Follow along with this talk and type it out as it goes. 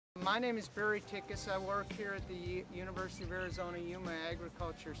My name is Barry Tickus. I work here at the University of Arizona Yuma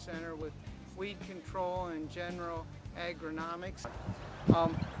Agriculture Center with weed control and general agronomics.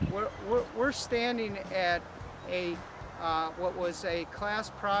 We're standing at a what was a class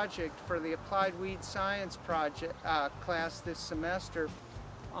project for the Applied Weed Science project class this semester.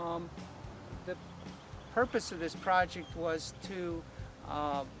 The purpose of this project was to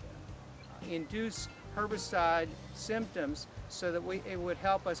induce herbicide symptoms so that it would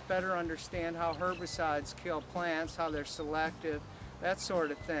help us better understand how herbicides kill plants, how they're selective, that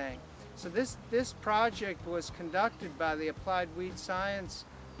sort of thing. So this project was conducted by the Applied Weed Science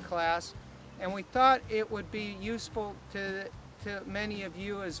class, and we thought it would be useful to many of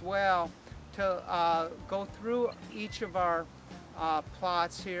you as well to go through each of our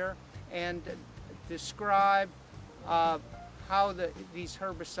plots here and describe how these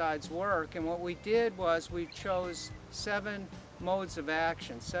herbicides work. And what we did was we chose 7 modes of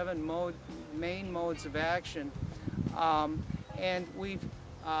action, 7 main modes of action, and we've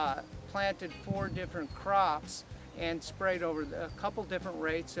planted 4 different crops and sprayed over a couple different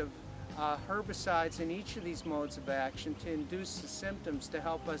rates of herbicides in each of these modes of action to induce the symptoms to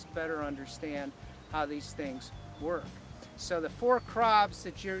help us better understand how these things work. So the 4 crops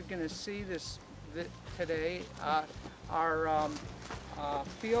that you're going to see today are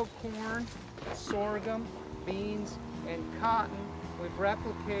field corn, sorghum, beans, and cotton. We've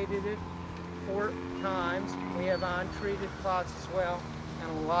replicated it 4 times. We have untreated plots as well,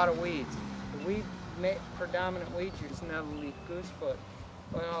 and a lot of weeds. The predominant weed use is nettle-leaf goosefoot.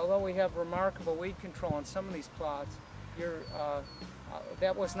 But although we have remarkable weed control on some of these plots,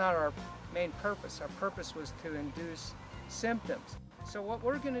 that was not our main purpose. Our purpose was to induce symptoms. So what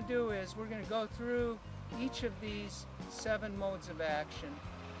we're going to do is we're going to go through each of these 7 modes of action.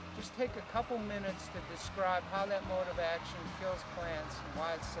 Just take a couple minutes to describe how that mode of action kills plants and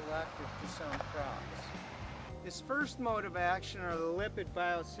why it's selective to some crops. This first mode of action are the Lipid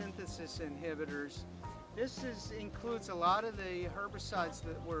Biosynthesis Inhibitors. This includes a lot of the herbicides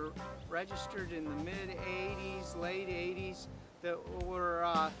that were registered in the mid-80s, late 80s, that were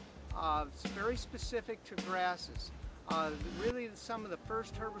very specific to grasses. Really some of the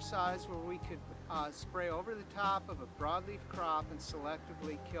first herbicides where we could spray over the top of a broadleaf crop and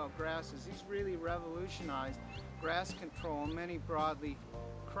selectively kill grasses. These really revolutionized grass control in many broadleaf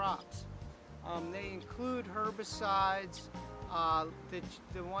crops. They include herbicides.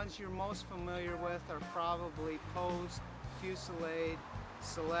 The ones you're most familiar with are probably Post, Fusilade,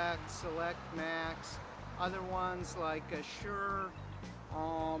 Select Max. Other ones like Sure,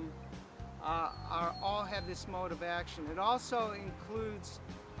 all have this mode of action. It also includes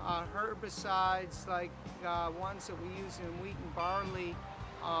herbicides like ones that we use in wheat and barley,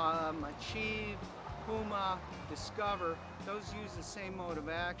 Achieve, Puma, Discover. Those use the same mode of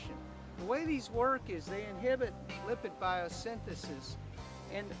action. The way these work is they inhibit lipid biosynthesis,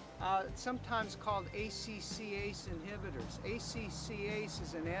 and sometimes called ACCase inhibitors. ACCase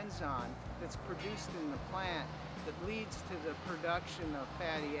is an enzyme that's produced in the plant that leads to the production of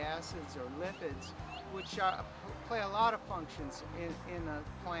fatty acids or lipids, which play a lot of functions in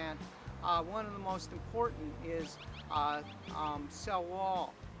a plant. One of the most important is cell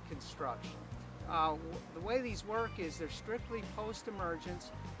wall construction. The way these work is they're strictly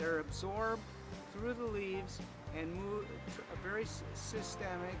post-emergence. They're absorbed through the leaves and move very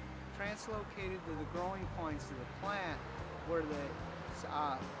systemic, translocated to the growing points of the plant where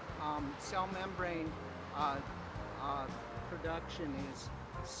the cell membrane production is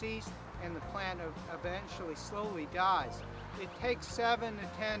ceased and the plant eventually slowly dies. It takes 7 to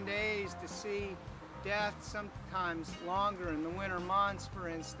 10 days to see death, sometimes longer in the winter months. For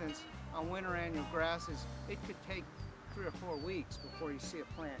instance, on winter annual grasses, it could take 3 or 4 weeks before you see a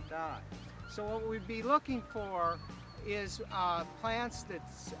plant die. So what we'd be looking for is plants that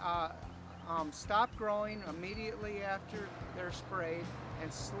stop growing immediately after they're sprayed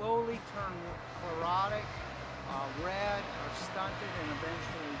and slowly turn chlorotic, red, or stunted, and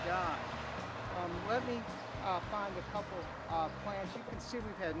eventually die. Let me find a couple plants. You can see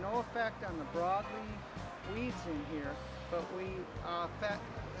we've had no effect on the broadleaf weeds in here, but we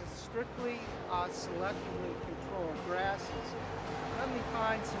strictly selectively control grasses. Let me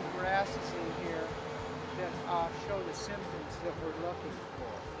find some grasses in here that show the symptoms that we're looking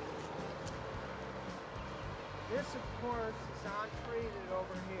for. This, of course, is untreated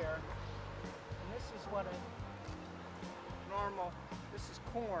over here, and this is what this is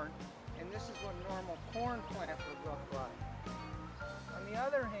corn, and this is what a normal corn plant would look like. On the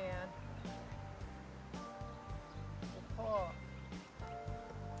other hand, we'll pull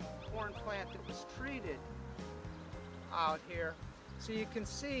a corn plant that was treated out here. So you can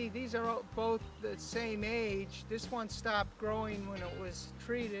see these are both the same age. This one stopped growing when it was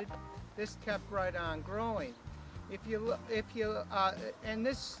treated. This kept right on growing. And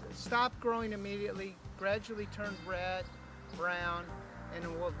this stopped growing immediately, gradually turned red, brown, and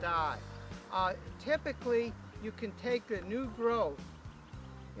it will die. Typically, you can take the new growth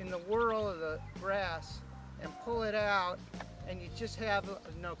in the whorl of the grass and pull it out, and you just have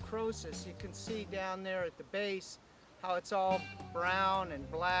necrosis. You can see down there at the base how it's all brown and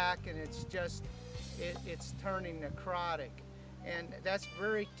black, and it's turning necrotic. And that's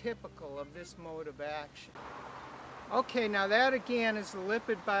very typical of this mode of action. Okay, now that again is the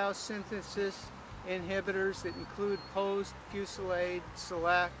lipid biosynthesis inhibitors that include Post, Fusilade,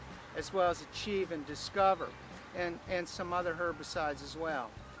 Select, as well as Achieve and Discover, and some other herbicides as well.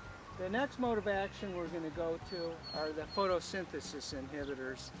 The next mode of action we're going to go to are the photosynthesis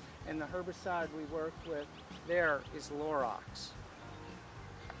inhibitors, and the herbicide we worked with there is Lorox.